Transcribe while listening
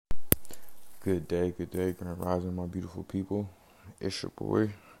Good day, Grand Rising, my beautiful people. It's your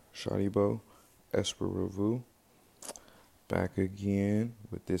boy, Shadibo, Esperavu, back again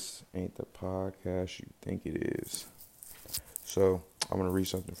with This Ain't the Podcast You Think It Is. So, I'm going to read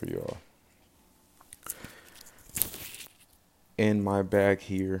something for y'all. In my bag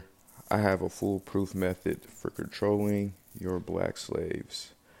here, I have a foolproof method for controlling your black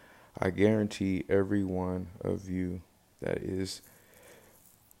slaves. I guarantee every one of you that is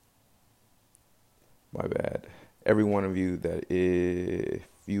My bad. Every one of you that if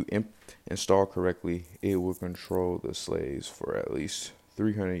you install correctly, it will control the slaves for at least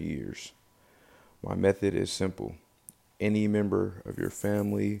 300 years. My method is simple. Any member of your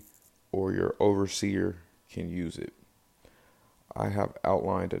family or your overseer can use it. I have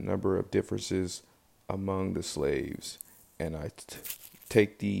outlined a number of differences among the slaves, and I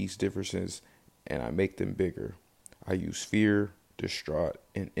take these differences and I make them bigger. I use fear, distraught,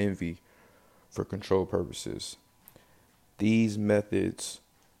 and envy for control purposes. These methods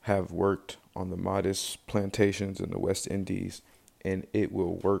have worked on the modest plantations in the West Indies, and it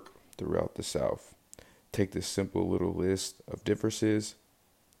will work throughout the South. Take this simple little list of differences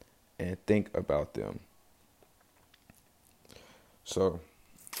and think about them. So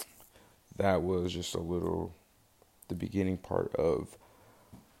that was just the beginning part of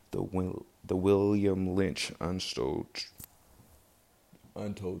the William Lynch Untold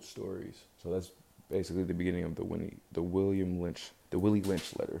Stories. So that's basically the beginning of the Willie Lynch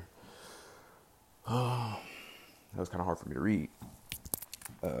letter. That was kind of hard for me to read.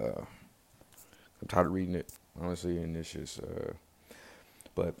 I'm tired of reading it, honestly, and it's just.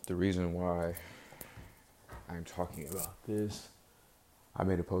 But the reason why I'm talking about this, I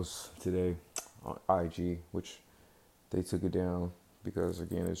made a post today on IG, which they took it down because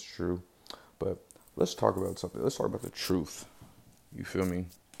again, it's true. But let's talk about something. Let's talk about the truth. You feel me?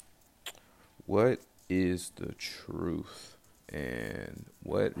 What is the truth? And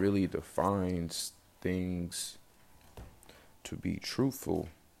what really defines things to be truthful?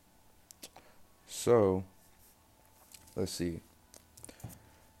 So, let's see.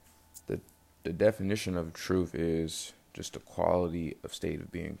 The definition of truth is just the quality of state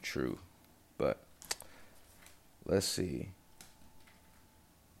of being true. But, let's see.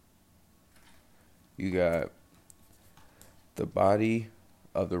 You got the body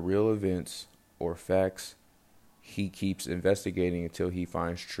of the real events or facts he keeps investigating until he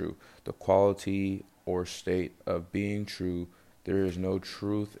finds true. The quality or state of being true. There is no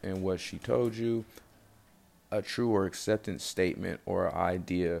truth in what she told you. A true or acceptance statement or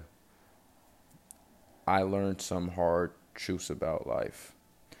idea. I learned some hard truths about life.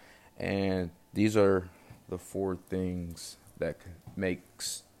 And these are the four things that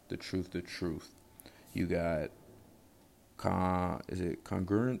makes the truth the truth. You got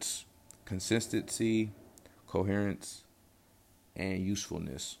congruence, consistency, coherence, and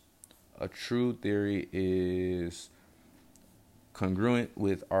usefulness. A true theory is congruent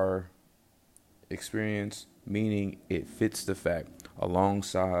with our experience, meaning it fits the fact.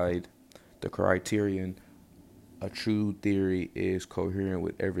 Alongside the criterion, a true theory is coherent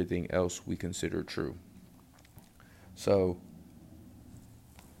with everything else we consider true. So,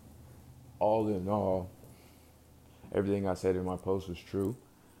 all in all, everything I said in my post was true,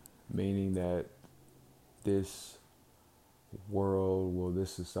 meaning that this world,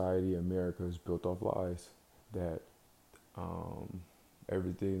 this society, America is built off lies. That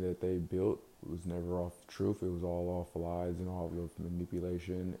everything that they built was never off truth. It was all off lies and all of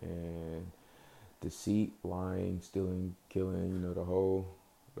manipulation and deceit, lying, stealing, killing. The whole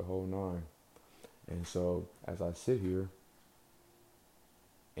nine. And so, as I sit here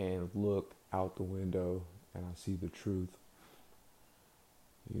and look out the window and I see the truth,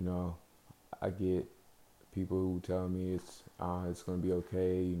 I get people who tell me it's going to be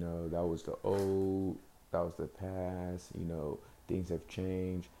okay. That was the past. Things have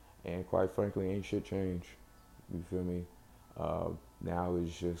changed, and quite frankly, ain't shit changed. You feel me? Now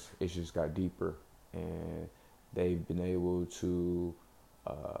it's just got deeper, and they've been able to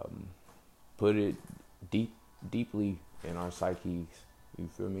put it deeply in our psyches. You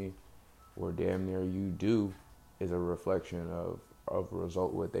feel me? Where damn near you do is a reflection of a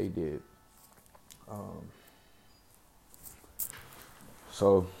result what they did.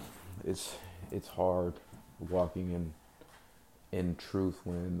 So it's hard walking in truth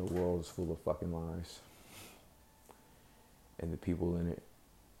when the world is full of fucking lies and the people in it.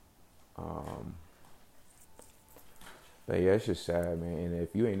 But yeah, it's just sad, man. And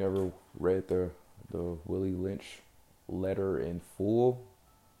if you ain't never read the Willie Lynch letter in full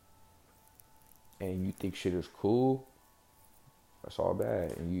and you think shit is cool, That's all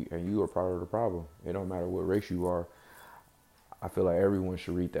bad, and you are part of the problem. It don't matter what race you are. I feel like everyone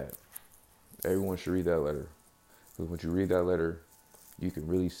should read that. Everyone should read that letter, because when you read that letter, you can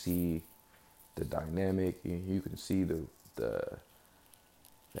really see the dynamic, and you can see the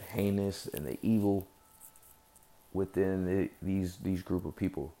the heinous and the evil within these group of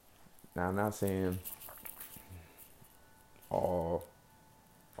people. Now, I'm not saying all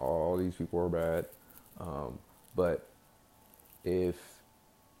all these people are bad, but if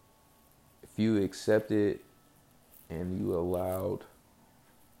if you accept it and you allowed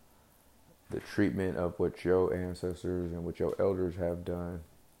the treatment of what your ancestors and what your elders have done,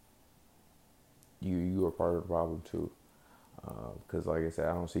 you are part of the problem too. Because like I said,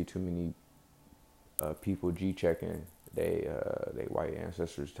 I don't see too many people G checking they white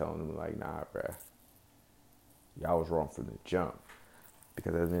ancestors telling them like, nah, bruh, y'all was wrong from the jump.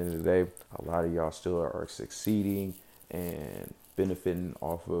 Because at the end of the day, a lot of y'all still are succeeding and benefiting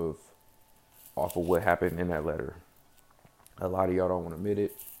off of what happened in that letter. A lot of y'all don't want to admit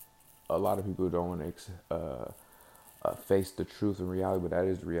it. A lot of people don't want to face the truth and reality, but that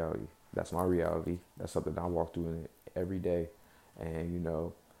is the reality. That's my reality. That's something I walk through in it every day. And, you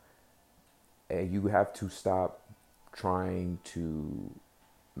know, and you have to stop trying to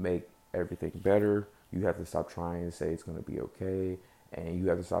make everything better. You have to stop trying to say it's going to be okay. And you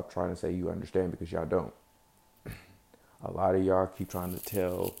have to stop trying to say you understand, because y'all don't. A lot of y'all keep trying to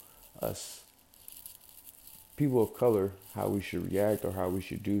tell us, people of color, how we should react or how we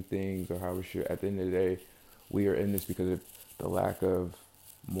should do things or how we should. At the end of the day, we are in this because of the lack of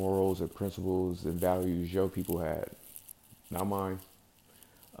morals and principles and values your people had, not mine.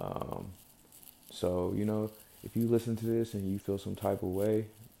 So, you know, if you listen to this and you feel some type of way,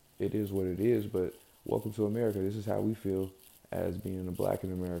 it is what it is. But welcome to America. This is how we feel as being a black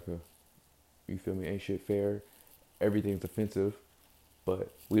in America. You feel me? Ain't shit fair. Everything's offensive.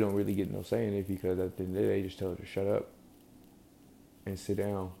 But we don't really get no say in it, because at the end of the day, they just tell us to shut up and sit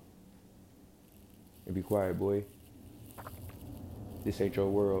down and be quiet, boy. This ain't your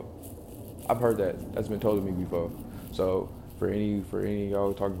world. I've heard that. That's been told to me before. So for any of y'all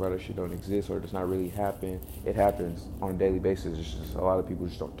who talk about it, shit don't exist or does not really happen, it happens on a daily basis. It's just a lot of people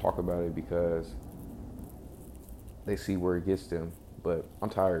just don't talk about it because they see where it gets them. But I'm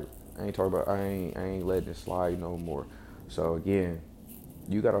tired. I ain't letting it slide no more. So again,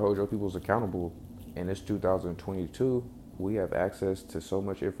 you gotta hold your peoples accountable. And it's 2022. We have access to so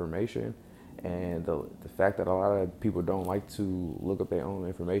much information, and the fact that a lot of people don't like to look up their own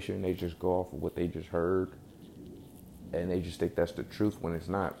information, they just go off of what they just heard, and they just think that's the truth when it's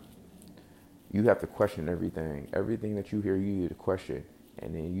not. You have to question everything. Everything that you hear, you need to question,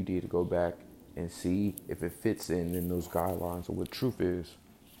 and then you need to go back and see if it fits in those guidelines of what truth is.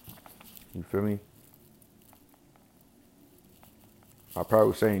 You feel me? I probably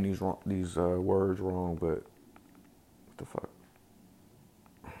was saying these words wrong, but what the fuck?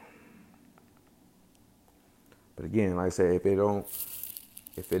 But again, like I say, if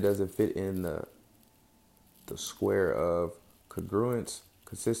it doesn't fit in the square of congruence,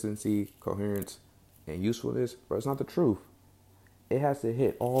 consistency, coherence, and usefulness, bro, it's not the truth. It has to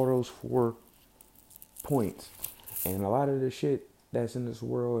hit all those 4 points. And a lot of the shit that's in this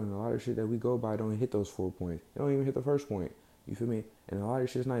world and a lot of shit that we go by don't hit those 4 points. They don't even hit the first point. You feel me? And a lot of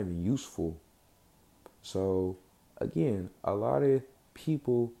shit's not even useful. So, again, a lot of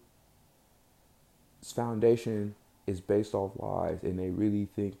people's foundation is based off lies, and they really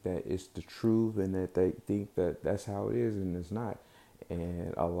think that it's the truth and that they think that that's how it is, and it's not.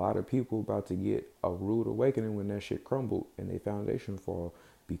 And a lot of people about to get a rude awakening when that shit crumbled and their foundation fall,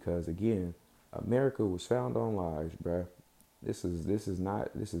 because again, America was found on lies, bruh. This is not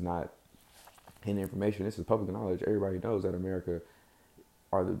hidden information. This is public knowledge. Everybody knows that America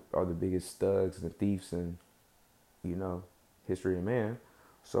are the biggest thugs and thieves in, you know, history of man.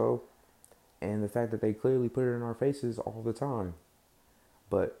 So, and the fact that they clearly put it in our faces all the time.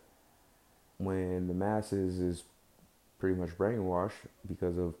 But when the masses is pretty much brainwashed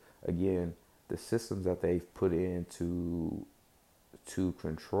because of, again, the systems that they've put in to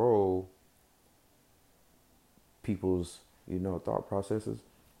control people's, you know, thought processes,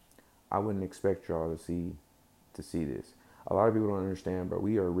 I wouldn't expect y'all to see this. A lot of people don't understand, but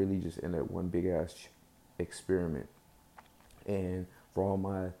we are really just in that one big ass experiment. And for all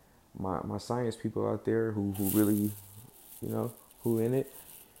my science people out there who really, you know, who in it,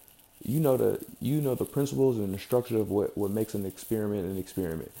 you know the principles and the structure of what makes an experiment an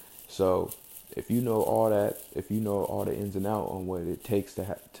experiment. So if you know all that, if you know all the ins and outs on what it takes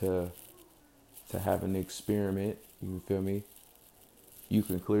to have an experiment, you feel me? You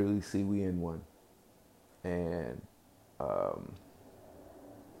can clearly see we in one. And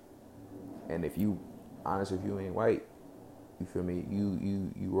And if you, honest, if you ain't white, you feel me?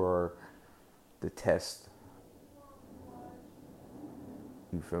 You are the test.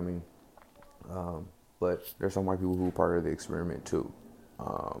 You feel me? But there's some white people who are part of the experiment too.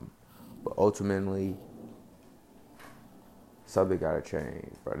 But ultimately, something gotta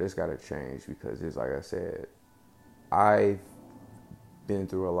change, bro. This gotta change because it's like I said, I've been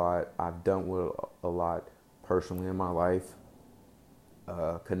through a lot. I've done with a lot personally in my life,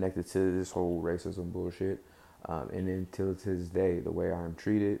 connected to this whole racism bullshit. And until to this day, the way I'm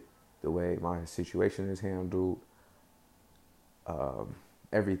treated, the way my situation is handled,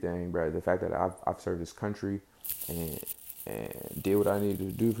 everything, bro. The fact that I've served this country and did what I needed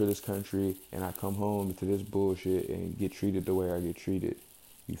to do for this country, and I come home to this bullshit and get treated the way I get treated.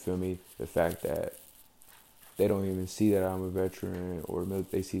 You feel me? The fact that they don't even see that I'm a veteran, or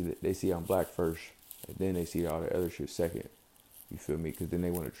they see I'm black first, and then they see all the other shit second. You feel me? Because then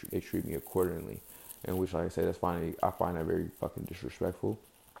they treat me accordingly, and which, like I said, I find that very fucking disrespectful.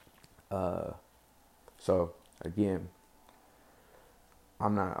 So again,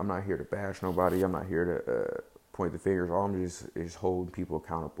 I'm not here to bash nobody. I'm not here to point the fingers. All I'm just is holding people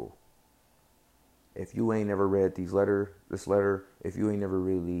accountable. If you ain't never read this letter, if you ain't never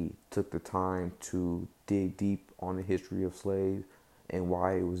really took the time to dig deep on the history of slaves and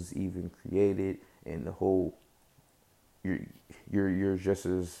why it was even created, and the whole, you're just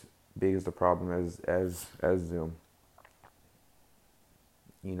as big as the problem as them.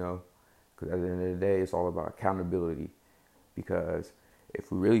 You know, because at the end of the day, it's all about accountability. Because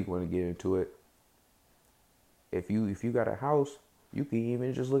if we really want to get into it, if you got a house, you can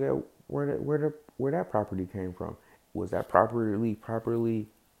even just look at where that property came from. Was that properly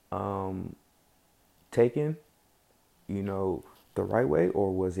taken, you know, the right way,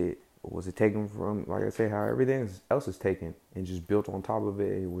 or was it taken from, like I say, how everything else is taken and just built on top of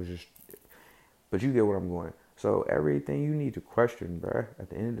it? It was just, but you get what I'm going. So everything you need to question, bruh, at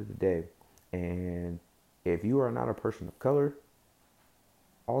the end of the day. And if you are not a person of color,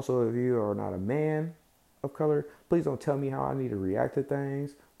 also if you are not a man of color, please don't tell me how I need to react to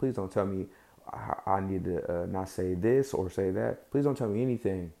things. Please don't tell me I need to not say this or say that. Please don't tell me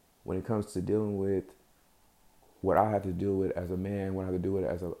anything when it comes to dealing with what I have to deal with as a man, what I have to deal with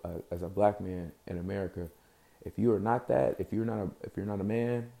as a black man in America. If you are not that, if you're not a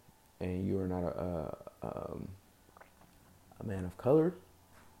man, and you are not a man of color,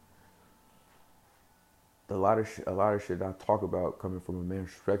 a lot of shit I talk about coming from a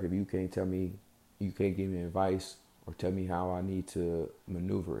man's perspective, you can't give me advice or tell me how I need to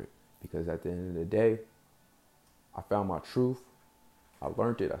maneuver it. Because at the end of the day, I found my truth. I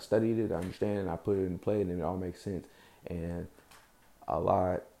learned it. I studied it. I understand it. And I put it in play, and it all makes sense. And a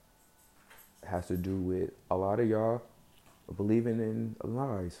lot has to do with a lot of y'all believing in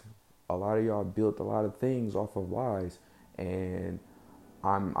lies. A lot of y'all built a lot of things off of lies. And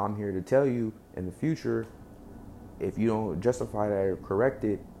I'm here to tell you, in the future, if you don't justify that or correct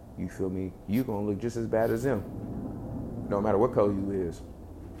it, you feel me, you gonna look just as bad as them, no matter what color you is.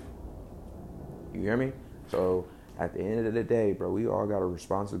 You hear me? So at the end of the day, bro, we all got a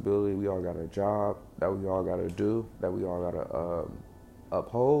responsibility. We all got a job that we all got to do, that we all got to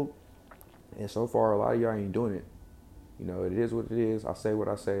uphold. And so far, a lot of y'all ain't doing it. You know, it is what it is. I say what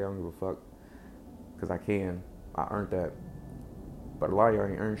I say. I don't give a fuck. Because I can. I earned that. But a lot of y'all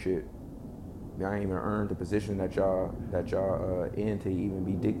ain't earned shit. Y'all ain't even earned the position that y'all in to even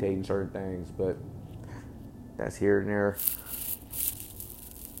be dictating certain things. But that's here and there.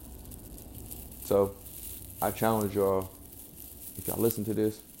 So I challenge y'all, if y'all listen to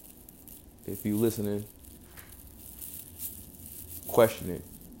this, if you listening, question it.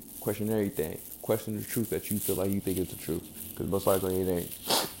 Question everything. Question the truth that you feel like you think is the truth. Because most likely it ain't.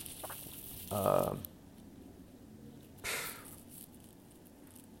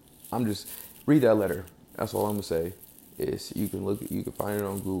 I'm just, read that letter. That's all I'm going to say. You can find it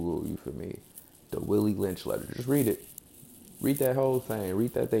on Google, you feel me? The Willie Lynch letter. Just read it. Read that whole thing.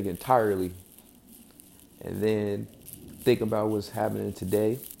 Read that thing entirely. And then think about what's happening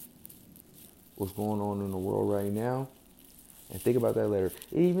today, what's going on in the world right now, and think about that letter.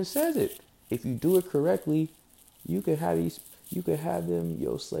 It even says it. If you do it correctly, you can have them,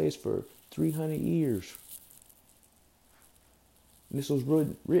 your slaves for 300 years. And this was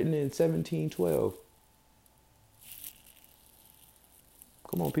written in 1712.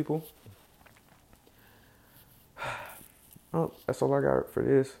 Come on, people. Oh, that's all I got for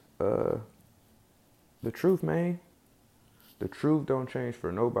this. The truth, man. The truth don't change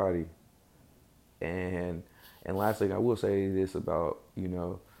for nobody. And last thing I will say this about,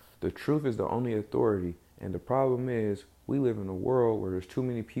 the truth is the only authority. And the problem is, we live in a world where there's too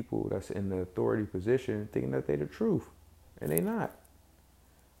many people that's in the authority position thinking that they're the truth, and they not.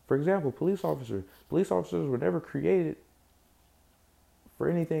 For example, police officers. Police officers were never created for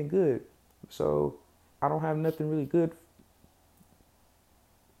anything good. So I don't have nothing really good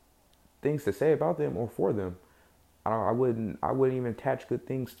things to say about them or for them. I wouldn't even attach good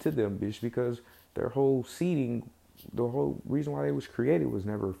things to them just because their whole seeding, the whole reason why they was created was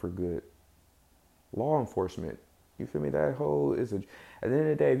never for good. Law enforcement, you feel me? That whole is at the end of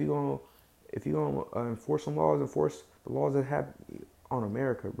the day, if you gonna enforce some laws, enforce the laws that have on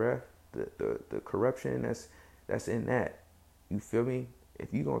America, bruh. The corruption that's in that. You feel me?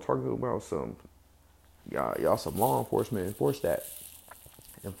 If you gonna talk about some y'all some law enforcement, enforce that.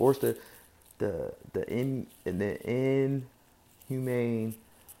 Enforce the inhumane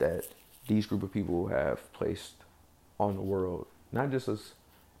that these group of people have placed on the world, not just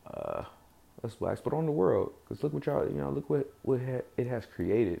us blacks, but on the world. Because look what y'all, look what it has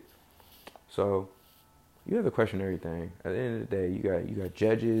created. So you have to question everything. At the end of the day, you got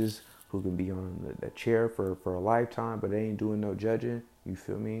judges who can be on the chair for a lifetime, but they ain't doing no judging. You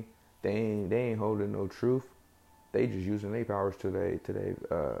feel me? They ain't holding no truth. They just using their powers to their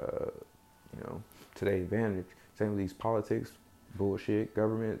advantage. Same with these politics, bullshit,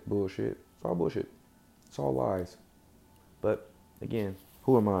 government, bullshit. It's all bullshit. It's all lies. But again,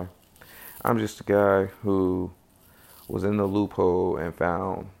 who am I? I'm just a guy who was in the loophole and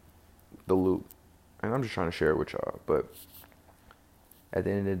found the loop. And I'm just trying to share it with y'all. But at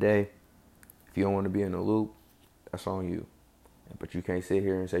the end of the day, if you don't want to be in the loop, that's on you. But you can't sit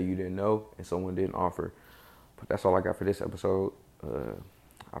here and say you didn't know and someone didn't offer. But that's all I got for this episode.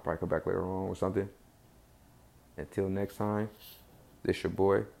 I'll probably come back later on with something. Until next time, this your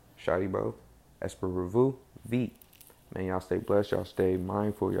boy, Shotty Bo, Esper Revu, V. Man, y'all stay blessed. Y'all stay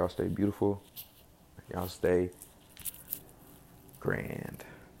mindful. Y'all stay beautiful. Y'all stay grand.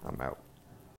 I'm out.